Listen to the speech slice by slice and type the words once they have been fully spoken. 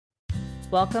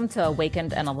Welcome to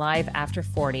Awakened and Alive After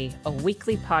 40, a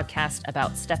weekly podcast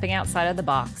about stepping outside of the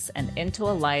box and into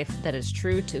a life that is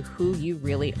true to who you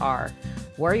really are.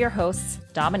 We're your hosts,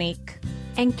 Dominique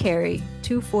and Carrie,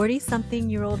 two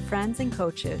 40-something-year-old friends and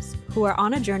coaches who are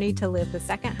on a journey to live the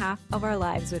second half of our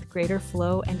lives with greater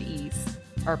flow and ease.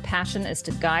 Our passion is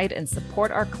to guide and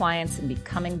support our clients in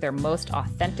becoming their most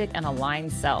authentic and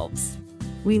aligned selves.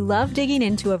 We love digging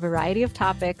into a variety of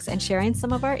topics and sharing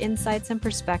some of our insights and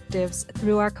perspectives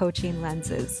through our coaching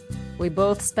lenses. We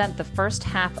both spent the first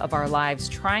half of our lives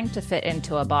trying to fit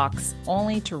into a box,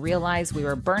 only to realize we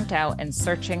were burnt out and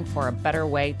searching for a better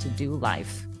way to do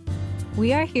life.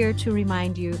 We are here to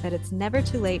remind you that it's never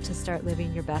too late to start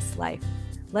living your best life.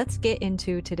 Let's get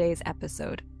into today's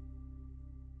episode.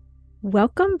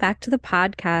 Welcome back to the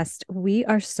podcast. We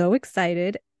are so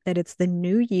excited that it's the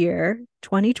new year,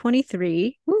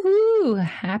 2023. Woohoo!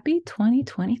 Happy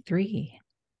 2023.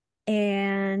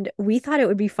 And we thought it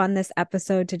would be fun this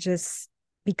episode to just,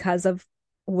 because of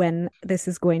when this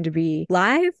is going to be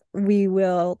live, we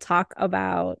will talk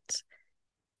about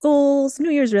goals,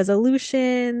 New Year's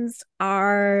resolutions,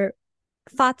 our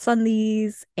thoughts on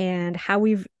these, and how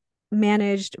we've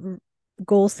managed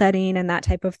goal setting and that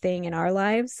type of thing in our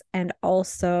lives. And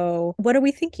also, what are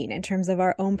we thinking in terms of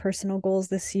our own personal goals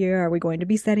this year? Are we going to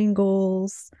be setting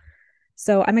goals?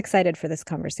 So I'm excited for this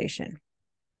conversation.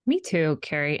 Me too,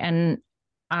 Carrie. And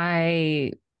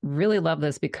I really love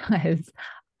this because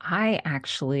I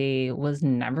actually was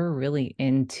never really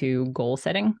into goal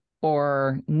setting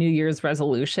or New Year's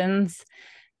resolutions.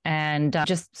 And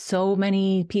just so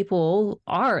many people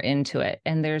are into it.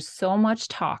 And there's so much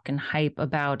talk and hype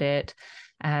about it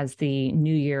as the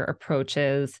new year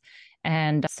approaches.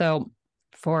 And so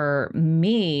for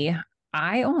me,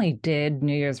 I only did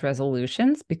New Year's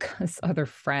resolutions because other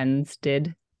friends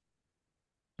did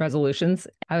resolutions.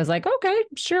 I was like, okay,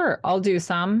 sure, I'll do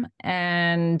some.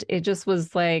 And it just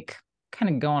was like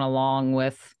kind of going along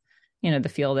with, the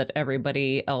feel that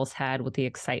everybody else had with the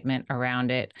excitement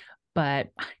around it. But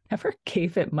I never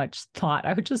gave it much thought.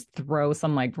 I would just throw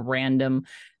some like random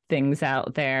things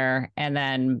out there and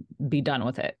then be done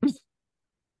with it.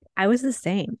 I was the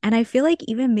same. And I feel like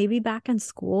even maybe back in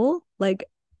school, like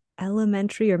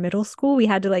elementary or middle school, we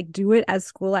had to like do it as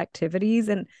school activities.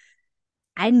 And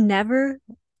I never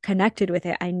connected with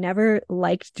it. I never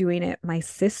liked doing it. My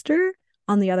sister,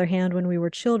 on the other hand, when we were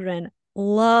children,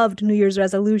 loved New Year's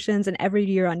resolutions. And every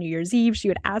year on New Year's Eve, she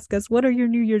would ask us, what are your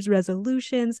New Year's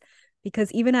resolutions? Because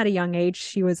even at a young age,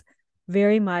 she was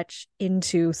very much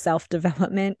into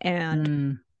self-development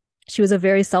and she was a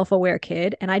very self-aware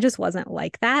kid. And I just wasn't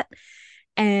like that.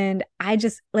 And I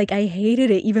just I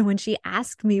hated it even when she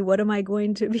asked me, what am I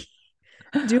going to be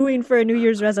doing for a New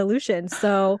Year's resolution?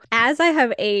 So as I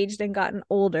have aged and gotten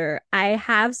older, I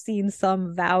have seen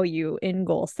some value in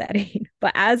goal setting.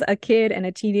 But as a kid and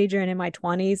a teenager and in my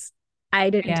 20s, I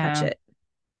didn't touch it.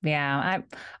 Yeah,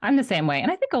 I'm the same way.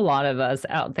 And I think a lot of us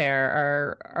out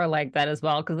there are like that as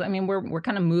well. Because I mean, we're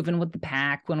kind of moving with the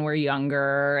pack when we're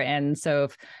younger. And so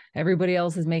if everybody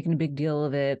else is making a big deal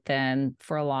of it, then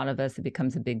for a lot of us, it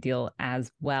becomes a big deal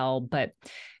as well. But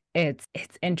it's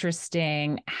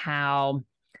interesting how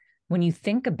when you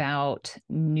think about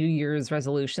New Year's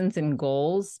resolutions and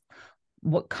goals,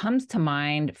 what comes to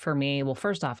mind for me, well,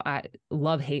 first off, I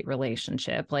love-hate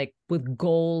relationship, like with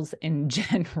goals in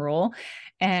general.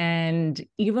 And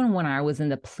even when I was in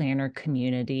the planner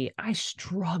community, I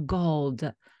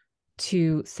struggled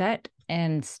to set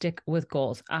and stick with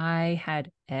goals. I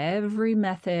had every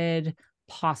method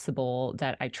possible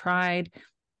that I tried,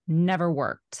 never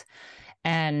worked.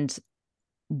 And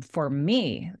for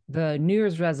me, the New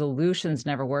Year's resolutions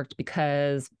never worked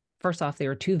because first off, they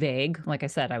were too vague. Like I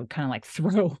said, I would kind of like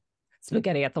throw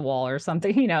spaghetti at the wall or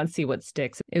something, and see what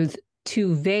sticks. It was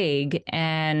too vague.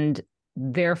 And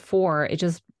therefore, it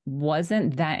just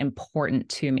wasn't that important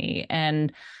to me.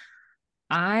 And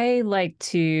I like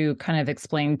to kind of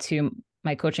explain to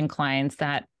my coaching clients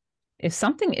that if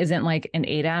something isn't like an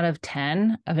 8 out of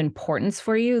 10 of importance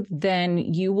for you, then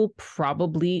you will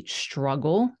probably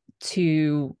struggle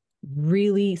to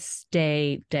really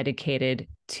stay dedicated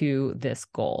to this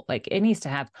goal. Like it needs to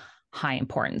have high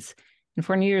importance. And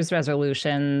for New Year's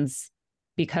resolutions,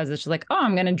 because it's just like, oh,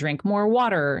 I'm going to drink more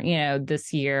water,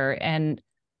 this year, and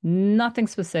nothing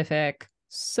specific,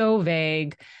 so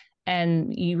vague.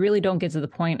 And you really don't get to the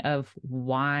point of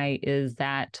why is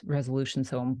that resolution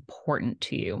so important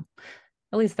to you?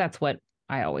 At least that's what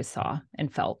I always saw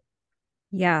and felt.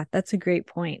 Yeah, that's a great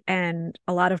point. And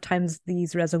a lot of times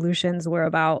these resolutions were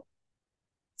about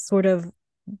sort of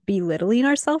belittling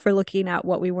ourselves or looking at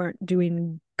what we weren't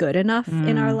doing good enough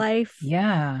in our life.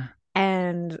 Yeah.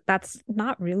 And that's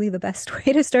not really the best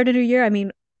way to start a new year. I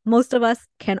mean, most of us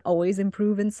can always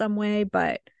improve in some way,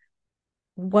 but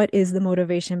what is the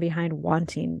motivation behind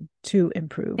wanting to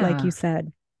improve? Like you Yeah.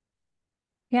 said,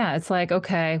 Yeah, it's like,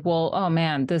 okay, well, oh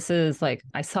man, this is like,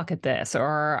 I suck at this,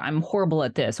 or I'm horrible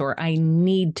at this, or I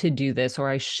need to do this, or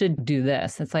I should do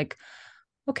this. It's like,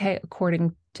 okay,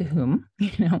 according to whom?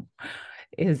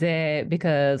 Is it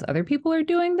because other people are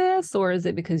doing this, or is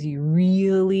it because you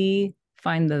really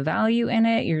find the value in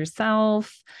it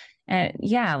yourself? And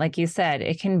yeah, like you said,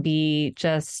 it can be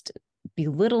just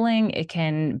belittling, it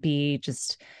can be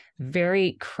just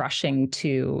very crushing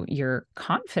to your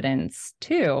confidence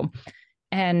too.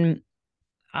 And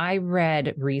I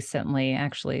read recently,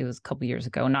 actually, it was a couple years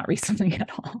ago, not recently at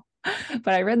all,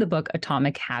 but I read the book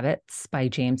Atomic Habits by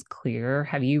James Clear.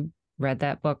 Have you read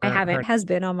that book I or haven't, heard has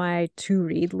been on my to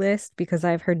read list because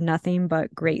I've heard nothing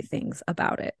but great things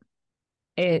about it.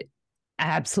 it?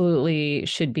 Absolutely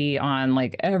should be on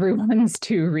like everyone's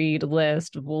to read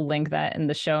list. We'll link that in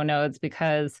the show notes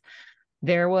because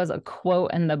there was a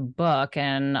quote in the book,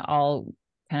 and I'll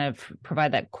kind of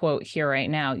provide that quote here right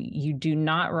now. You do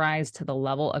not rise to the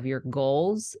level of your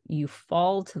goals, you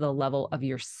fall to the level of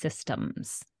your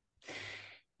systems.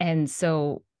 And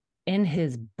so, in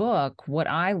his book, what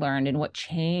I learned and what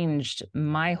changed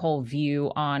my whole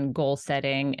view on goal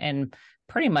setting and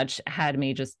pretty much had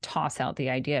me just toss out the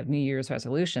idea of New Year's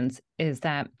resolutions is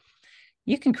that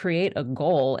you can create a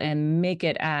goal and make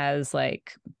it as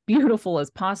like beautiful as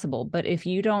possible, but if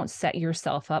you don't set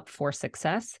yourself up for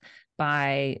success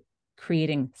by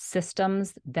creating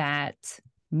systems that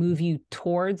move you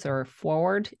towards or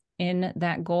forward in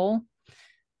that goal,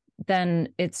 then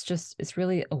it's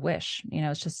really a wish,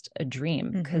 it's just a dream,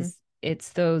 Mm-hmm. because it's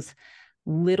those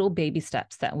little baby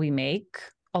steps that we make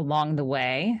along the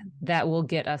way that will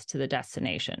get us to the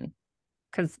destination.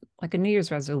 Because like a New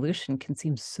Year's resolution can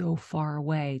seem so far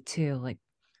away too. Like,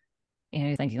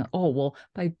 you're thinking, oh, well,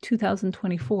 by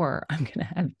 2024, I'm going to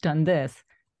have done this.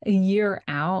 A year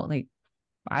out, like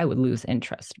I would lose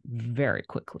interest very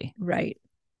quickly. Right.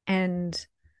 And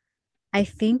I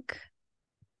think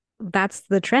that's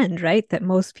the trend, right? That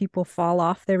most people fall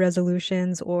off their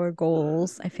resolutions or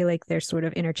goals. I feel like they're sort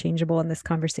of interchangeable in this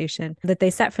conversation that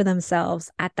they set for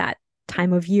themselves at that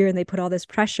time of year, and they put all this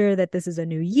pressure that this is a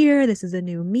new year, this is a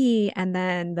new me. And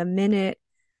then the minute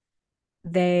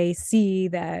they see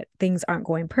that things aren't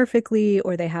going perfectly,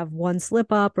 or they have one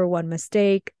slip up or one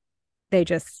mistake,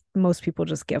 most people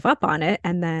just give up on it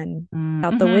and then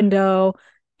out the Mm-hmm. window,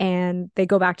 and they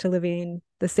go back to living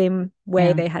the same way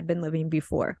Yeah. they had been living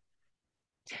before.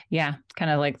 Yeah. Kind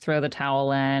of like throw the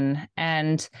towel in.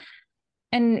 And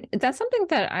that's something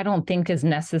that I don't think is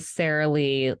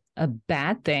necessarily a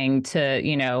bad thing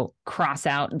to, cross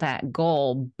out that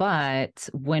goal. But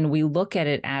when we look at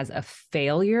it as a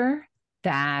failure,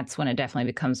 that's when it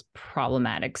definitely becomes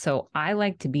problematic. So I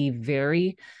like to be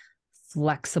very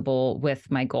flexible with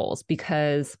my goals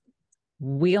because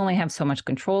we only have so much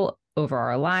control over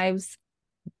our lives.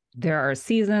 There are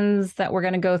seasons that we're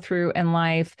going to go through in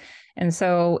life. And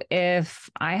so if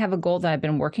I have a goal that I've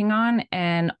been working on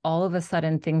and all of a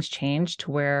sudden things change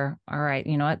to where, all right,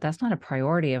 you know what, that's not a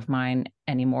priority of mine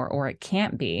anymore, or it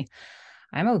can't be,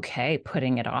 I'm okay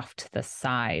putting it off to the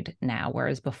side now.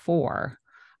 Whereas before,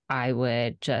 I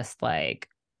would just like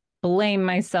blame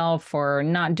myself for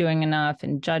not doing enough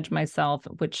and judge myself,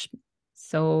 which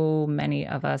so many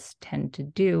of us tend to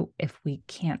do if we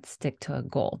can't stick to a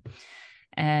goal.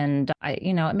 And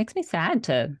it makes me sad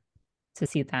to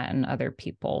see that in other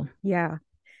people. Yeah.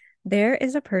 There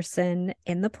is a person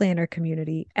in the planner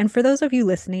community. And for those of you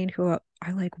listening who are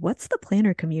like, what's the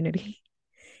planner community?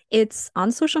 It's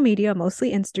on social media,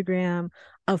 mostly Instagram,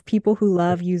 of people who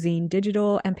love using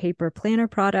digital and paper planner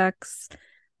products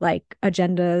like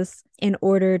agendas in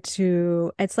order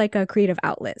to, it's like a creative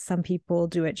outlet. Some people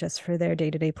do it just for their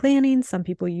day-to-day planning. Some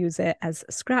people use it as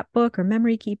a scrapbook or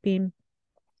memory keeping.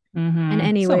 And So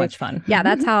anyway, much fun. yeah,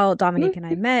 that's how Dominique and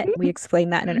I met. We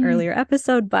explained that in an earlier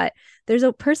episode, but there's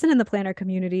a person in the planner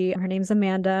community. Her name's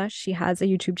Amanda. She has a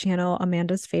YouTube channel,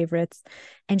 Amanda's Favorites,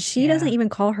 and she doesn't Yeah. even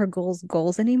call her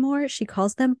goals anymore. She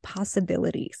calls them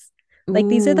possibilities. Like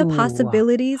these are the Ooh.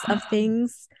 possibilities of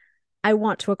things I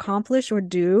want to accomplish or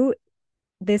do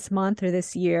this month or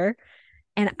this year.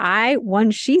 And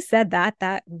once she said that,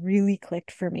 that really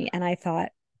clicked for me. And I thought,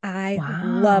 I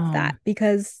love Wow. that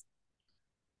because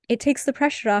it takes the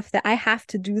pressure off that I have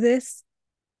to do this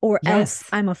or else Yes.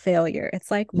 I'm a failure. It's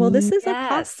like, well, this is a Yes.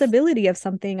 possibility of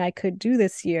something I could do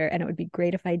this year, and it would be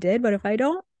great if I did. But if I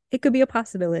don't, it could be a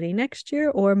possibility next year,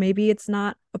 or maybe it's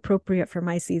not appropriate for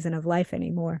my season of life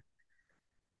anymore.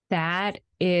 That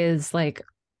is like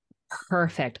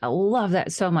Perfect. I love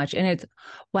that so much. And it's,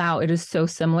 wow, it is so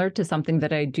similar to something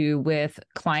that I do with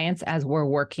clients as we're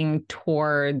working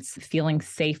towards feeling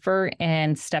safer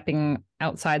and stepping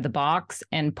outside the box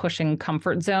and pushing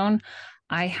comfort zone.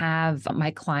 I have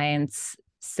my clients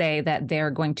say that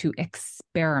they're going to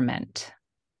experiment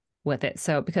with it.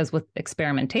 So, because with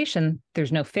experimentation,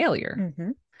 there's no failure.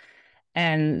 Mm-hmm.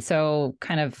 And so,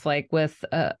 kind of like with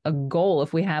a goal,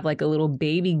 if we have like a little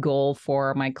baby goal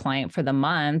for my client for the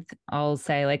month, I'll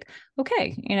say, like,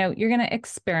 okay, you're going to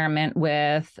experiment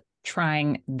with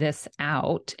trying this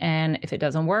out. And if it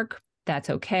doesn't work, that's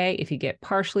okay. If you get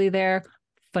partially there,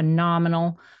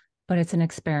 phenomenal. But it's an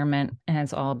experiment and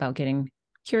it's all about getting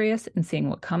curious and seeing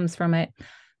what comes from it.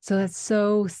 So that's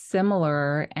so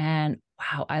similar. And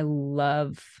wow, I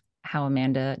love how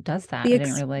Amanda does that. I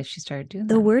didn't realize she started doing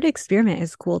the that. word experiment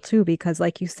is cool too, because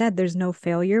like you said, there's no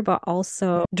failure, but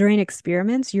also during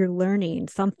experiments, you're learning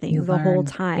something whole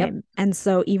time. Yep. And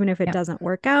so even if it doesn't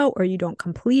work out or you don't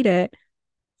complete it,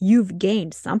 you've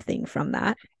gained something from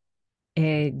that.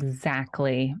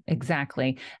 Exactly.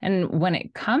 And when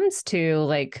it comes to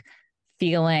like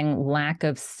feeling lack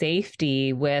of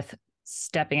safety with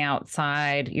stepping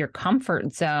outside your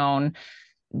comfort zone,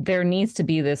 there needs to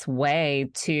be this way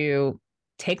to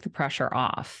take the pressure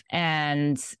off.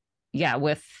 And yeah,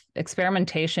 with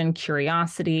experimentation,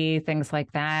 curiosity, things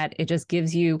like that, it just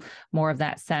gives you more of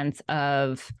that sense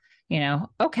of,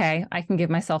 okay, I can give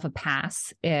myself a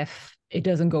pass if it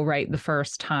doesn't go right the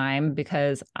first time,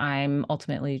 because I'm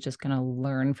ultimately just going to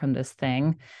learn from this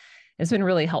thing. It's been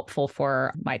really helpful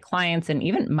for my clients and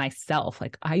even myself.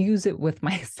 Like, I use it with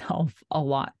myself a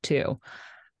lot too,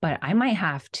 but I might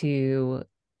have to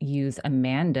use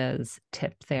Amanda's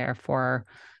tip there for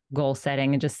goal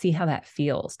setting and just see how that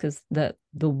feels. Because the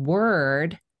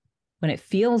word, when it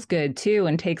feels good too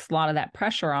and takes a lot of that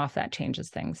pressure off, that changes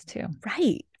things too.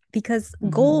 Right. Because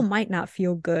goal might not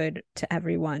feel good to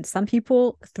everyone. Some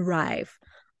people thrive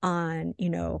on,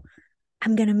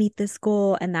 I'm going to meet this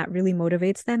goal, and that really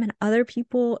motivates them. And other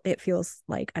people, it feels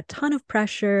like a ton of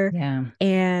pressure. Yeah.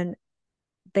 And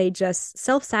they just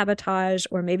self-sabotage,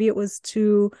 or maybe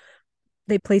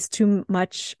they place too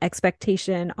much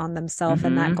expectation on themselves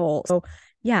and that goal. So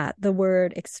yeah, the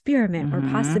word experiment or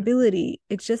possibility,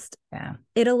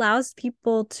 it allows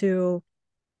people to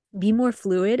be more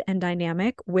fluid and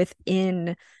dynamic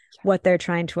within what they're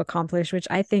trying to accomplish, which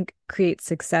I think creates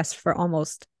success for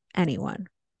almost anyone.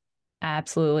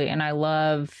 Absolutely. And I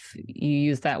love you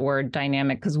use that word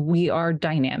dynamic, because we are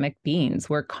dynamic beings.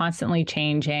 We're constantly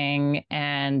changing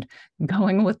and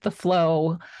going with the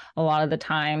flow a lot of the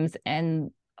times. And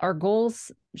our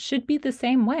goals should be the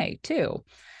same way too.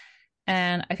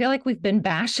 And I feel like we've been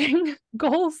bashing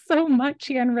goals so much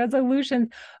here and resolutions,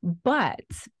 but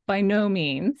by no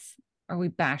means are we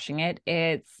bashing it.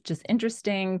 It's just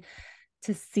interesting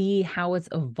to see how it's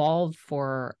evolved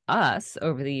for us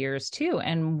over the years too,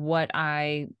 and what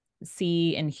I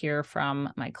see and hear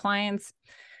from my clients.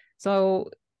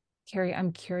 So, Carrie,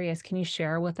 I'm curious, can you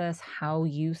share with us how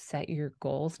you set your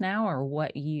goals now, or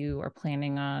what you are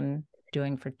planning on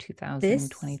doing for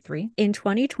 2023? In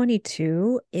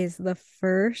 2022 is the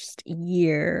first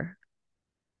year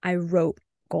I wrote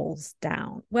goals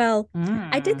down. Well,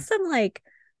 I did some like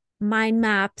mind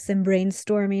maps and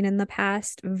brainstorming in the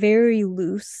past, very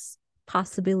loose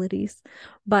possibilities,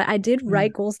 but I did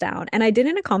write goals down, and I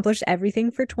didn't accomplish everything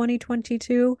for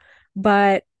 2022,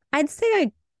 but I'd say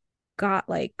I got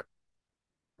like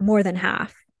more than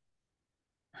half.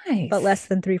 Nice. But less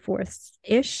than 3/4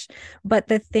 ish. But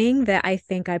the thing that I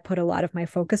think I put a lot of my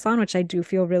focus on, which I do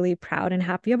feel really proud and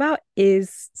happy about,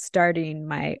 is starting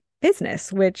my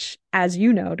business, which, as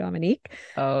you know, Dominique,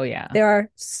 oh yeah, there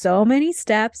are so many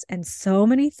steps and so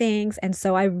many things. And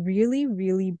so I really,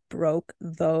 really broke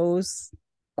those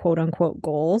quote unquote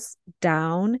goals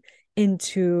down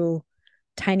into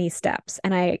tiny steps.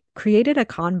 And I created a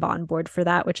Kanban board for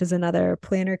that, which is another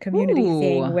planner community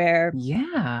thing where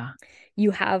you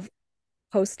have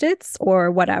Post-its or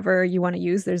whatever you want to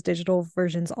use. There's digital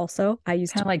versions also. I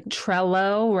use kind of like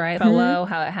Trello, right? Trello,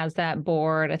 how it has that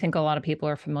board. I think a lot of people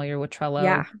are familiar with Trello.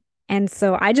 Yeah. And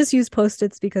so I just use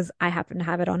Post-its because I happen to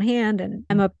have it on hand, and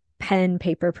I'm a pen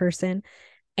paper person.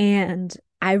 And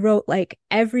I wrote like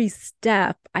every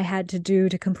step I had to do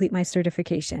to complete my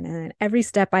certification, and every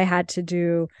step I had to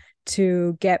do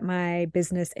to get my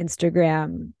business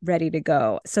Instagram ready to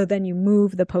go. So then you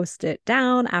move the Post-it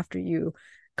down after you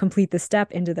complete the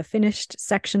step into the finished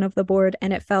section of the board.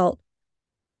 And it felt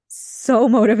so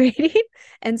motivating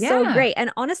and so great.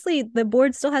 And honestly, the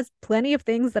board still has plenty of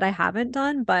things that I haven't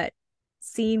done, but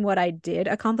seeing what I did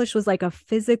accomplish was like a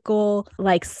physical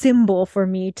like symbol for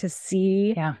me to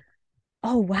see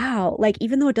oh, wow. Like,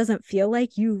 even though it doesn't feel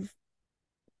like you've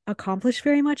accomplished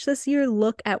very much this year,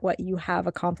 look at what you have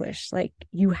accomplished. Like,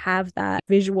 you have that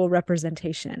visual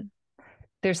representation.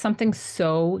 There's something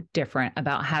so different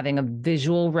about having a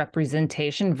visual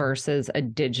representation versus a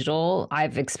digital.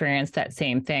 I've experienced that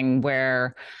same thing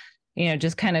where,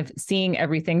 just kind of seeing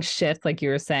everything shift, like you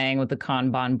were saying, with the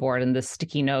Kanban board and the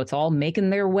sticky notes all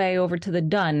making their way over to the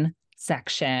done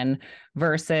section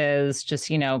versus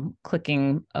just,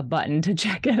 clicking a button to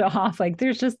check it off. Like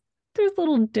there's a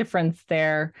little difference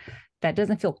there that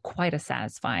doesn't feel quite as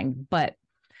satisfying. But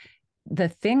the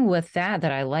thing with that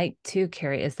I like too,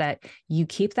 Carrie, is that you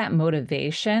keep that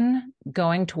motivation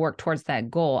going to work towards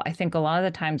that goal. I think a lot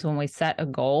of the times when we set a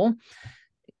goal,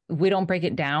 we don't break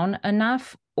it down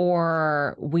enough,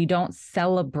 or we don't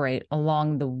celebrate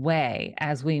along the way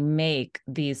as we make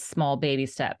these small baby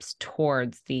steps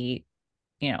towards the,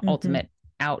 ultimate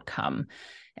outcome.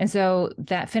 And so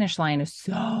that finish line is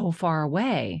so far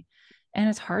away, and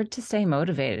it's hard to stay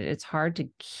motivated. It's hard to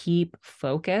keep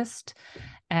focused.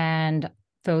 And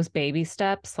those baby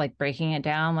steps, like breaking it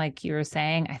down, like you were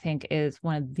saying, I think is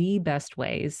one of the best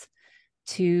ways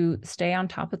to stay on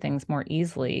top of things more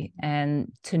easily,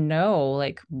 and to know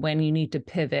like when you need to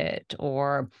pivot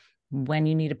or when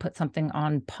you need to put something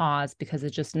on pause because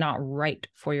it's just not right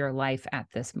for your life at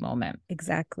this moment.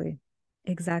 Exactly.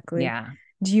 Yeah.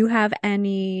 Do you have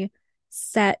any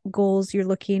set goals you're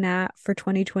looking at for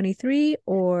 2023,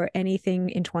 or anything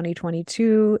in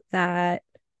 2022 that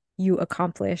you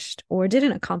accomplished or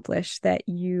didn't accomplish that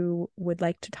you would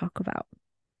like to talk about?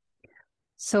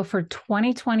 So for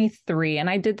 2023, and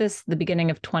I did this the beginning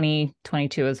of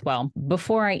 2022 as well,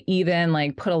 before I even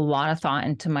like put a lot of thought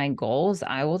into my goals,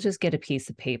 I will just get a piece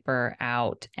of paper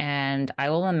out and I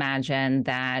will imagine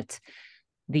that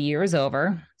the year is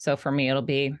over. So for me,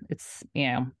 it's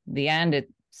the end,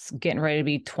 it's getting ready to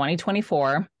be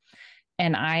 2024.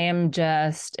 And I am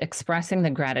just expressing the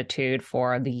gratitude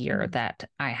for the year that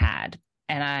I had.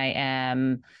 And I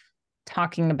am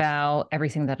talking about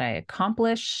everything that I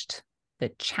accomplished, the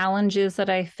challenges that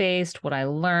I faced, what I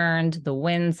learned, the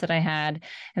wins that I had.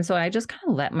 And so I just kind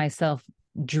of let myself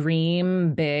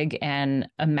dream big and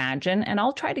imagine, and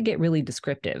I'll try to get really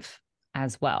descriptive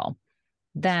as well.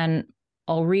 Then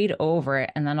I'll read over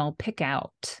it and then I'll pick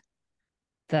out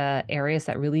the areas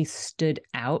that really stood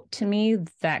out to me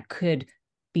that could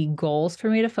be goals for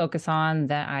me to focus on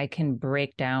that I can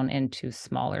break down into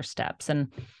smaller steps. And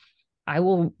I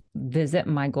will visit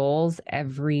my goals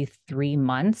every 3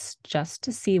 months just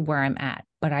to see where I'm at,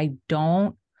 but I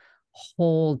don't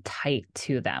hold tight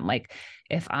to them. Like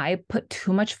if I put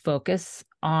too much focus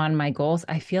on my goals,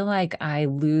 I feel like I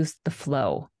lose the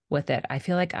flow with it. I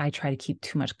feel like I try to keep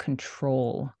too much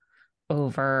control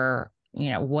over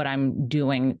what I'm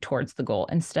doing towards the goal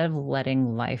instead of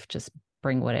letting life just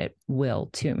bring what it will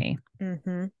to me.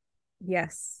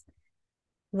 Yes.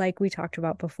 Like we talked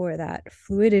about before, that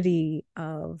fluidity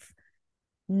of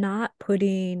not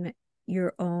putting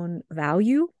your own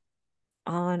value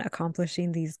on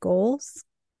accomplishing these goals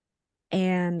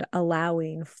and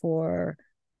allowing for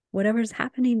whatever's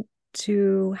happening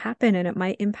to happen, and it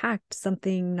might impact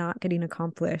something not getting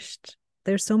accomplished.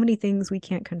 There's so many things we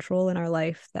can't control in our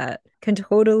life that can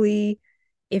totally,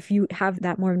 if you have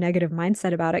that more negative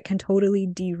mindset about it, can totally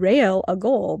derail a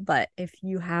goal. But if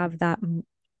you have that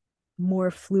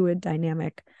more fluid,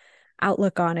 dynamic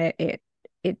outlook on it,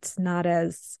 it's not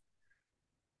as,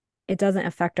 it doesn't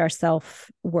affect our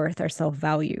self-worth, our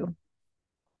self-value,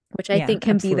 which I think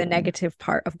can be the negative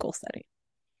part of goal setting.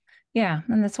 Yeah.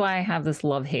 And that's why I have this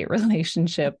love-hate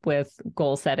relationship with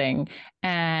goal setting.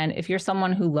 And if you're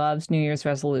someone who loves New Year's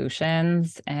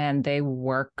resolutions and they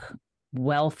work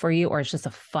well for you, or it's just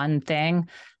a fun thing,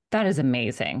 that is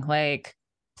amazing. Like,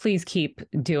 please keep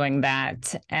doing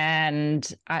that. And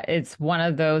it's one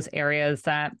of those areas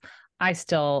that I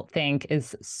still think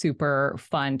is super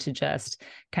fun to just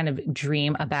kind of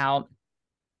dream about.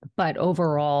 But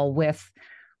overall, with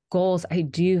goals, I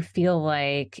do feel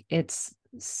like it's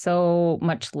so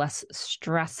much less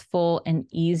stressful and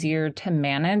easier to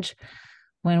manage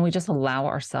when we just allow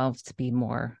ourselves to be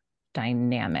more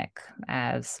dynamic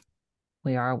as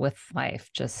we are with life,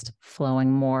 just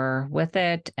flowing more with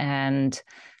it, and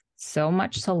so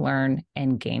much to learn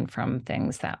and gain from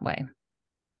things that way.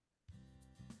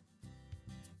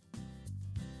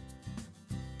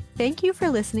 Thank you for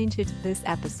listening to this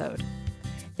episode.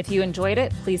 If you enjoyed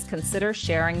it, please consider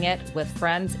sharing it with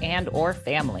friends and/or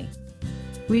family.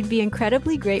 We'd be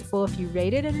incredibly grateful if you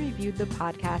rated and reviewed the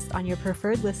podcast on your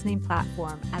preferred listening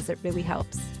platform, as it really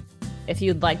helps. If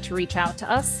you'd like to reach out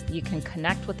to us, you can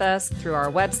connect with us through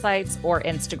our websites or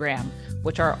Instagram,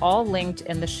 which are all linked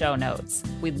in the show notes.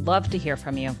 We'd love to hear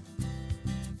from you.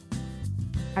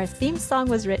 Our theme song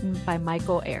was written by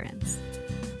Michael Ahrens.